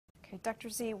Okay, Dr.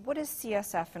 Z, what is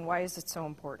CSF and why is it so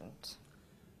important?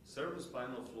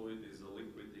 Cerebrospinal fluid is a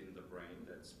liquid in the brain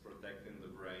that's protecting the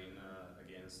brain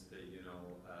against,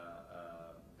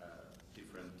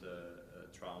 different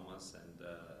traumas, and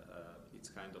it's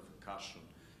kind of a cushion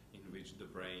in which the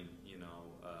brain,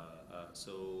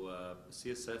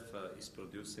 CSF is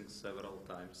producing several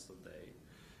times a day,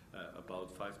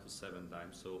 about 5 to 7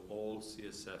 times. So all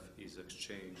CSF is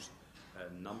exchanged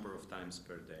a number of times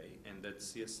per day, and that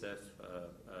CSF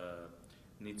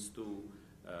needs to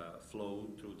flow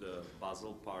through the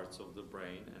basal parts of the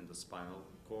brain and the spinal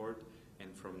cord,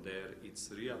 and from there it's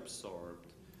reabsorbed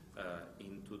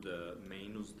into the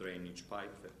venous drainage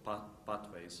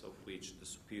pathways, of which the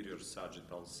superior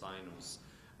sagittal sinus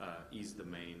is the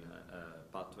main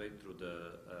pathway through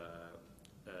the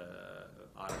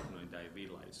arachnoid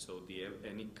villi. So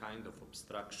any kind of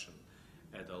obstruction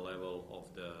at the level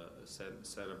of the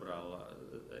cerebral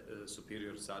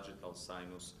superior sagittal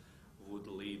sinus would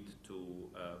lead to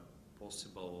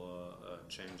possible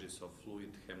changes of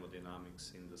fluid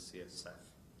hemodynamics in the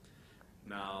CSF.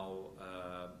 Now,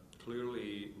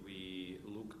 clearly we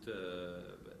looked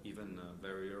even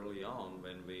very early on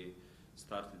when we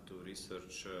started to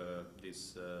research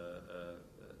this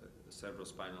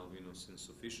cerebrospinal venous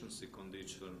insufficiency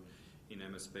condition in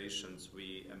MS patients.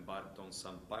 We embarked on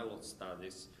some pilot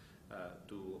studies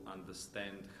to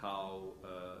understand how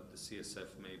the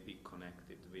CSF may be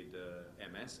connected with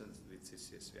MS and with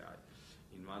CCSVI.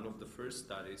 In one of the first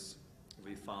studies,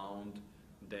 we found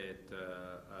that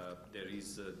there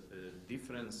is a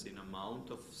difference in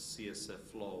amount of CSF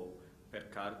flow per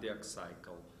cardiac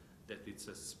cycle, that it's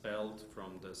expelled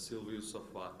from the sylvius of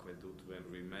aqueduct when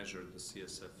we measure the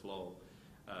CSF flow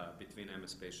between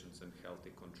MS patients and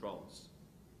healthy controls.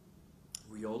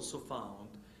 We also found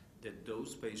that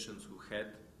those patients who had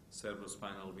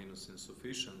cerebrospinal venous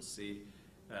insufficiency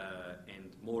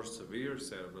and more severe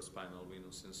cerebrospinal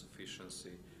venous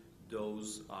insufficiency,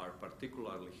 those are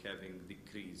particularly having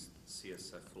decreased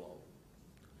CSF flow.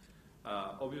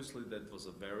 Obviously, that was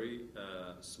a very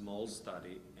small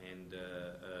study, and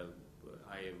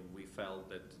we felt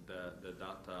that the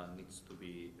data needs to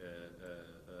be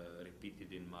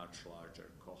repeated in much larger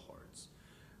cohorts.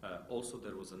 Also,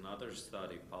 there was another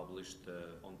study published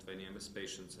on 20 MS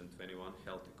patients and 21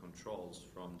 healthy controls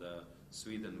from the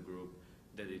Sweden group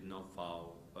that did not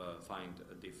find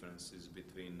differences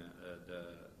between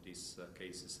these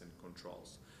cases and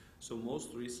controls. So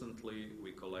most recently,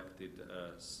 we collected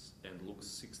and looked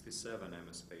 67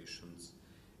 MS patients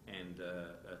and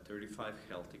 35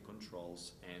 healthy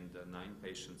controls and 9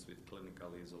 patients with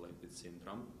clinically isolated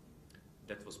syndrome.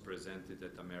 That was presented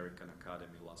at American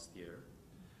Academy last year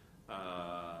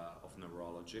of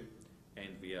Neurology,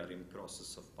 and we are in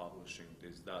process of publishing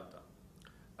this data.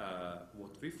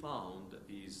 What we found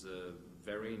is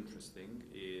very interesting.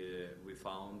 We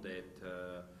found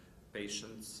that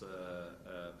patients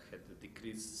had a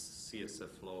decreased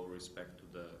CSF flow with respect to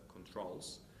the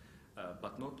controls,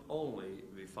 but not only,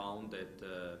 we found that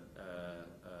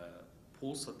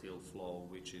pulsatile flow,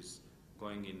 which is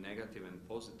going in negative and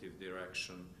positive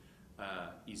direction,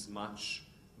 is much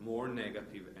more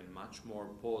negative and much more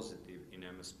positive in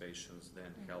MS patients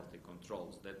than healthy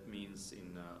controls. That means,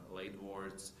 in late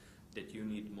words, that you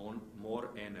need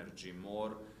more energy,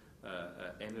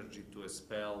 energy to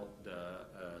expel the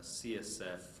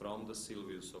CSF from the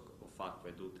sylvius of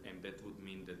aqueduct, and that would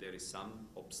mean that there is some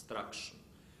obstruction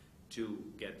to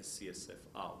get the CSF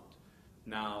out.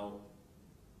 Now,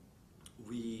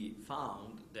 we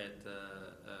found that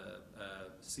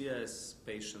CIS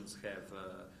patients have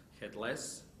had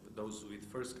less, those with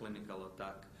first clinical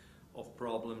attack, of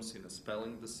problems in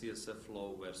expelling the CSF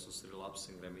flow versus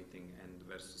relapsing, remitting, and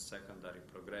versus secondary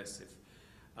progressive.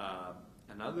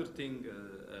 Another thing,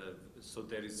 so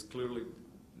there is clearly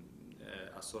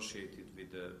associated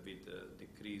with the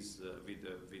decrease with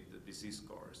the disease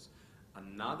course.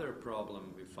 Another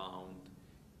problem we found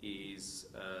is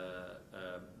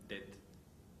that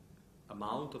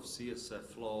amount of CSF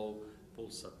flow,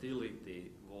 pulsatility,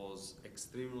 was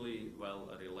extremely well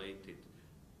related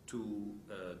to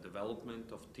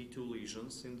development of T2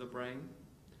 lesions in the brain,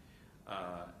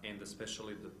 and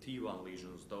especially the T1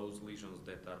 lesions, those lesions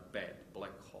that are bad,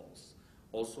 black holes.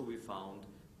 Also, we found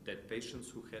that patients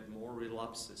who had more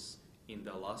relapses in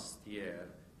the last year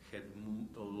had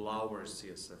lower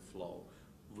CSF flow.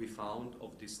 We found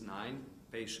of these 9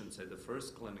 patients at the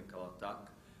first clinical attack,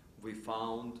 we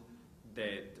found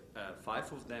that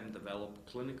 5 of them developed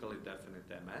clinically definite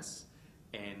MS,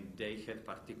 and they had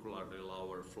particularly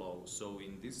lower flow. So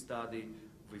in this study,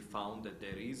 we found that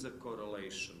there is a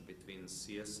correlation between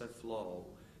CSF flow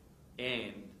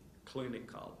and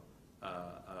clinical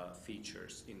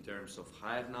features in terms of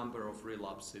higher number of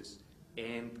relapses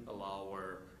and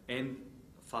and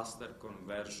faster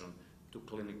conversion to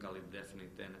clinically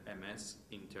definite MS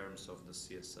in terms of the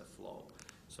CSF flow.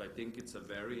 So I think it's a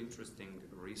very interesting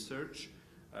research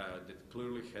that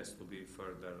clearly has to be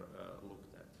further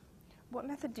looked at. What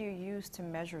method do you use to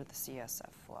measure the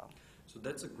CSF flow? So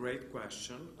that's a great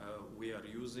question. We are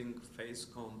using phase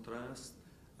contrast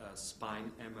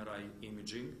spine MRI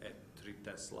imaging at 3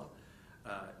 Tesla.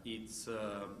 It's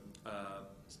a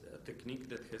technique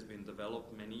that has been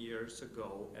developed many years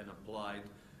ago and applied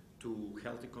to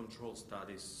healthy control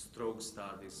studies, stroke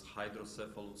studies,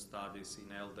 hydrocephalus studies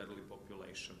in elderly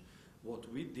population.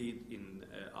 What we did in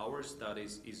our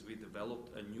studies is we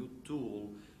developed a new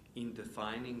tool in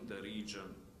defining the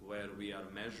region where we are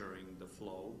measuring the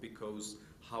flow, because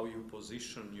how you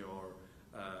position your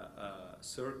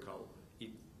circle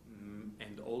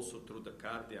and also through the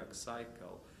cardiac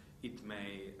cycle, it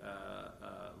may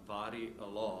vary a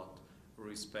lot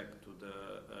respect to the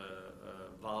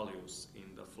values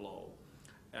in the flow.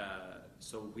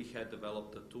 So we had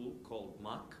developed a tool called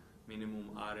MAC,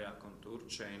 Minimum Area Contour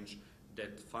Change,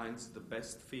 that finds the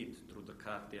best fit through the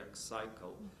cardiac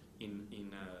cycle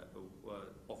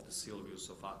of the sylvius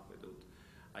of aqueduct.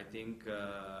 I think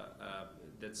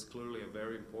that's clearly a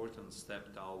very important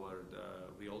step toward.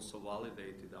 We also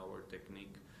validated our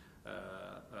technique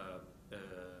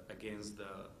against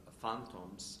the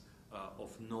phantoms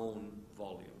of known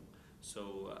volume.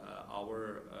 So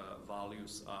our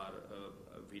values are,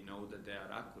 we know that they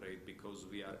are accurate because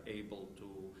we are able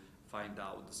to find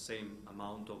out the same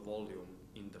amount of volume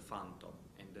in the phantom,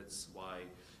 and that's why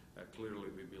clearly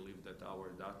we believe that our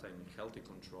data in healthy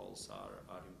controls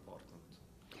are important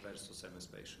versus MS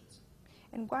patients.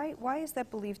 And why is that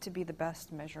believed to be the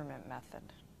best measurement method?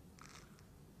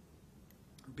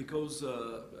 Because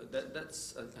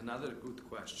that's another good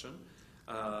question.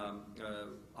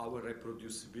 Our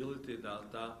reproducibility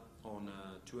data on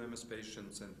 2 MS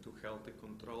patients and 2 healthy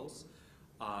controls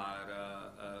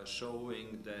are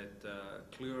showing that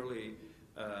clearly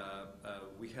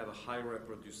we have a high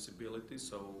reproducibility.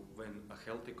 So when a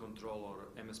healthy control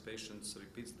or MS patient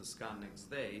repeats the scan next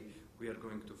day, we are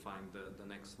going to find the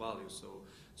next value.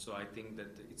 So I think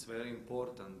that it's very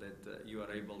important that you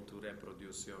are able to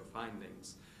reproduce your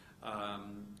findings.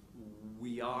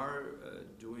 We are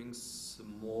doing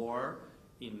some more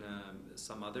in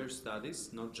some other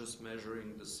studies, not just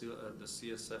measuring the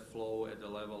CSF flow at the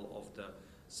level of the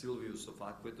sylvius of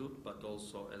aqueduct, but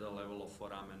also at the level of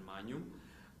foramen magnum.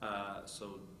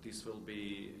 So this will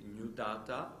be new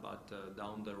data, but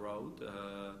down the road,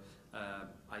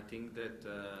 I think that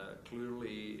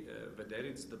clearly whether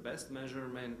it's the best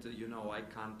measurement, I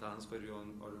can't answer you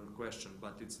on your question,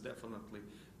 but it's definitely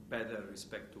better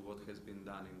respect to what has been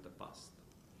done in the past,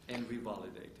 and we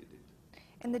validated it.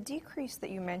 And the decrease that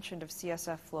you mentioned of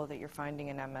CSF flow that you're finding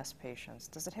in MS patients,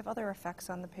 does it have other effects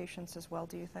on the patients as well,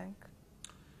 do you think?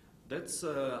 That's,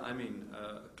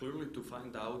 clearly to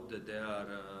find out that there are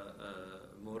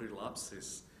more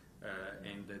relapses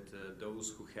and that those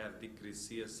who have decreased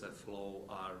CSF flow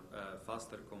are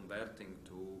faster converting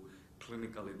to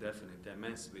clinically definite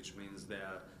MS, which means they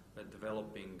are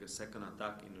developing a second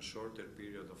attack in a shorter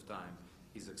period of time,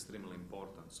 is extremely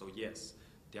important. So yes,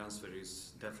 the answer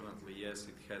is definitely yes,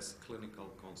 it has clinical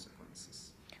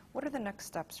consequences. What are the next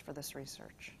steps for this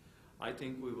research? I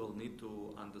think we will need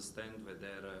to understand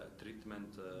whether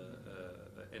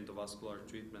endovascular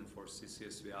treatment for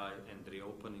CCSVI and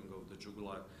reopening of the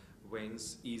jugular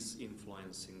veins is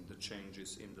influencing the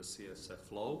changes in the CSF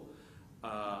flow.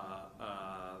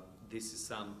 This is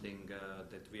something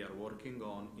that we are working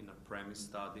on in a premise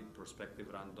study, prospective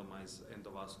randomized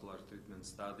endovascular treatment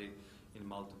study in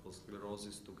multiple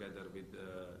sclerosis together with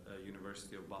the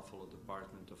University of Buffalo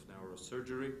Department of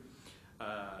Neurosurgery.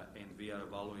 And we are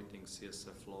evaluating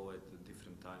CSF flow at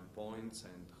different time points,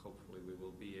 and hopefully we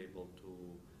will be able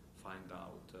to find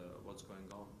out what's going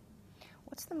on.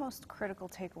 What's the most critical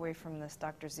takeaway from this,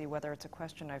 Dr. Z, whether it's a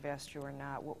question I've asked you or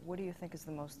not? What do you think is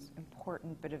the most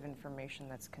important bit of information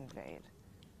that's conveyed?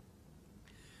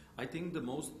 I think the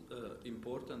most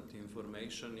important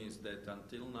information is that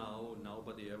until now,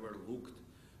 nobody ever looked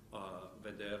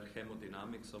whether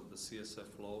hemodynamics of the CSF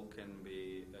flow can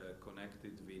be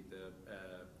connected with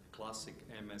classic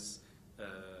MS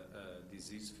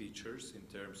disease features in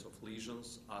terms of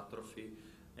lesions, atrophy,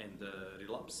 and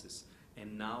relapses.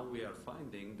 And now we are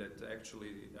finding that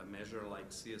actually a measure like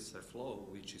CSF flow,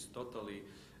 which is totally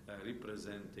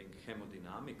representing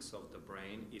hemodynamics of the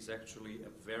brain, is actually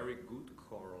a very good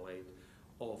correlate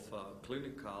of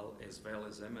clinical as well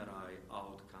as MRI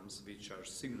outcomes, which are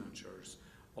signatures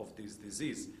of this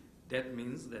disease. That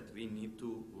means that we need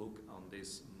to look on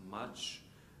this much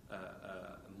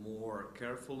more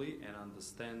carefully and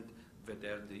understand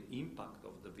whether the impact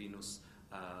of the venous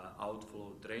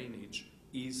outflow drainage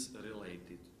is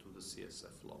related to the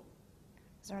CSF flow.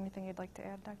 Is there anything you'd like to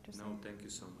add, Dr. Z? No, thank you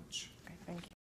so much. Okay, thank you.